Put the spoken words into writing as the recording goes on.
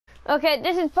Okay,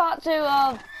 this is part 2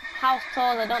 of house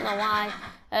tours. I don't know why,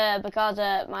 because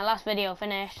my last video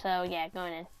finished, so yeah,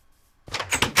 going in.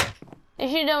 It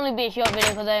should only be a short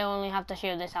video because I only have to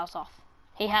show this house off.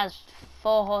 He has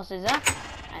 4 horses there,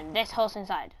 and this horse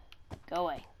inside. Go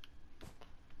away.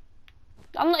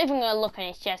 I'm not even going to look in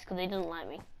his chest because he doesn't like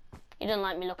me. He doesn't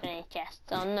like me looking in his chest,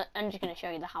 so I'm just going to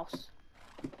show you the house.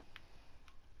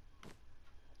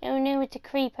 Oh no, it's a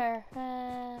creeper.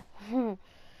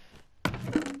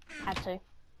 Had to.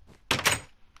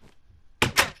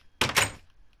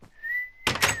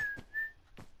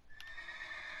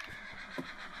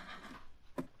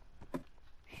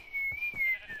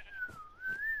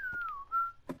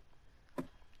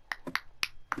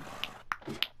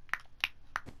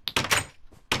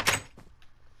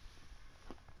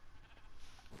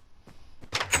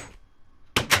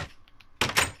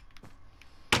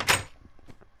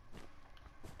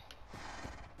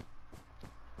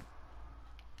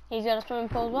 He's got a swimming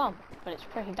pool as well, but it's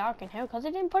pretty dark in here because he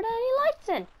didn't put any lights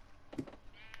in.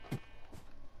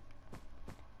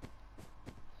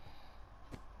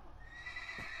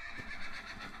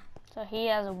 So he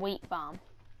has a wheat farm,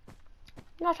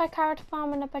 not a carrot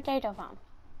farm and a potato farm.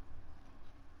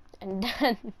 And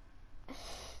then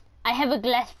I have a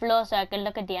glass floor so I can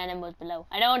look at the animals below.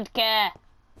 I don't care.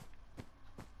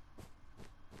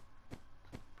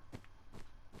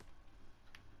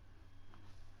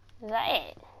 Is that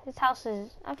it? This house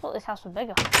is... I thought this house was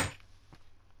bigger.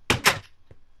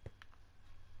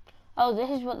 Oh, this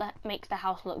is what that makes the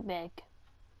house look big.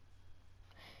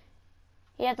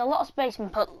 He had a lot of space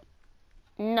and put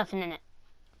nothing in it.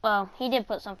 Well, he did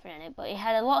put something in it, but he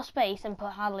had a lot of space and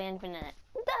put hardly anything in it.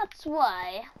 That's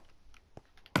why.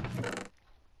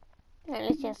 At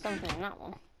least he has something in that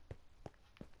one.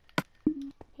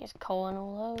 He has coal and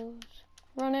all those.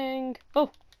 Running.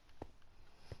 Oh!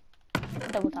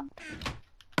 Double tap.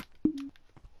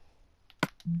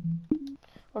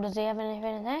 Or does he have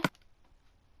anything in there?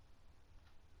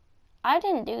 I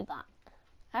didn't do that.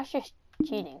 That's just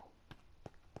cheating.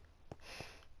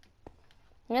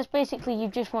 And that's basically you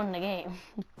just won the game.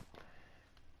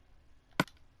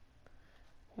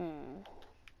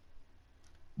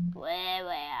 Where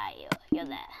are you? You're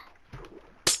there.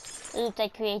 Oops, I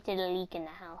created a leak in the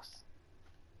house.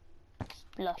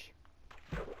 Splush.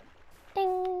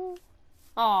 Ding!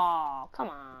 Oh, come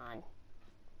on.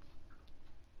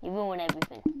 You ruined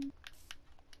everything.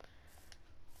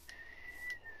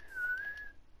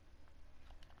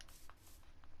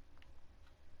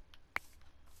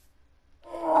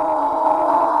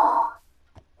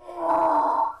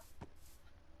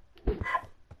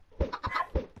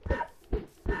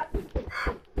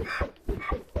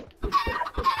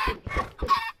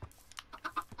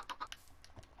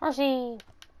 Horsey!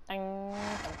 Ding.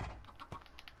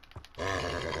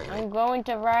 I'm going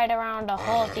to ride around a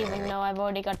horse even though I've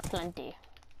already got plenty.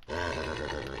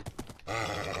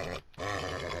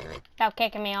 Stop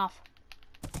kicking me off.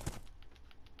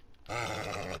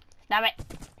 Stop it.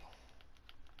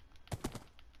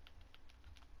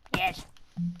 Yes.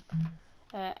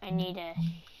 I need a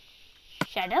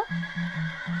shadow.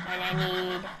 And I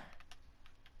need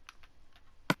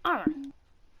armor.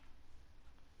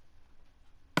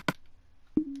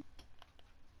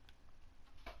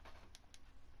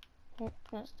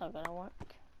 That's not gonna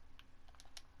work.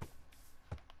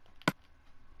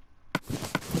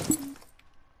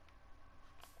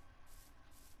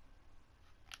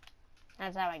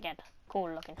 That's how I get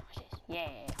cool looking horses.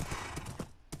 Yeah.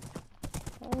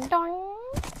 Dong.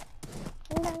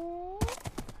 Dong.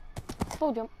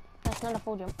 Full jump. That's not a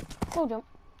full jump. Full jump.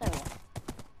 There we go.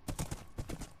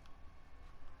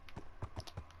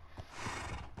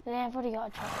 Yeah, I've already got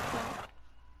a chop.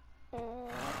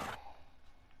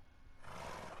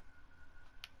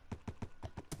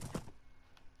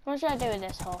 What should I do with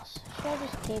this horse? Should I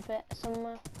just keep it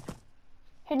somewhere?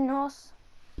 Hidden horse?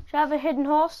 Should I have a hidden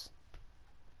horse?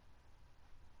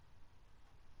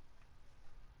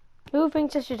 Who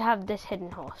thinks I should have this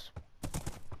hidden horse?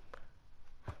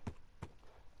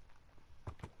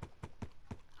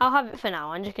 I'll have it for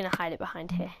now. I'm just going to hide it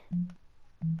behind here.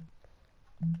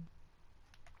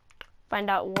 Find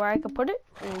out where I can put it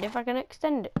and if I can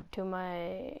extend it to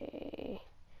my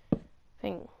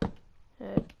thing.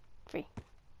 3.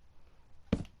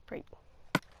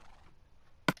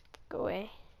 Go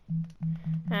away.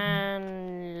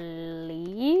 And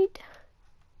lead.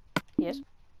 Yes.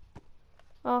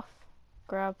 Off.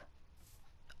 Grab.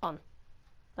 On.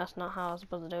 That's not how I was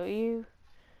supposed to do it. You.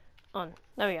 On.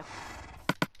 There we go.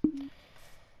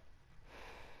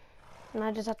 And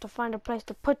I just have to find a place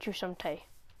to put you someday.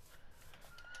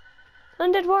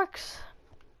 And it works.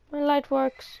 My light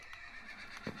works.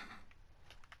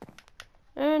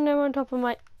 on top of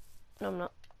my... No, I'm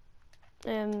not.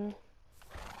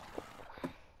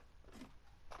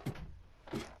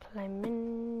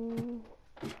 Climbing.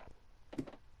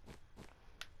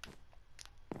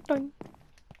 Done.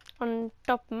 On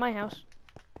top of my house.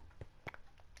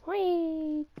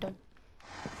 Whee! Done.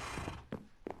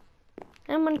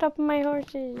 I'm on top of my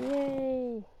horses.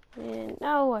 Yay! And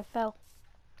oh, I fell.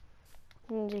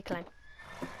 Decline.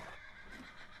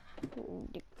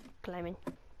 Climbing.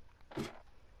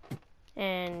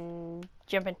 And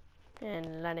jumping.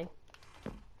 And landing.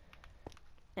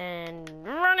 And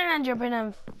running and jumping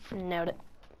and nailed it.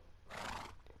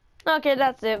 Okay,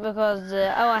 that's it because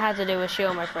all I had to do was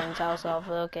show my friend's house off.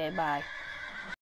 Okay, bye.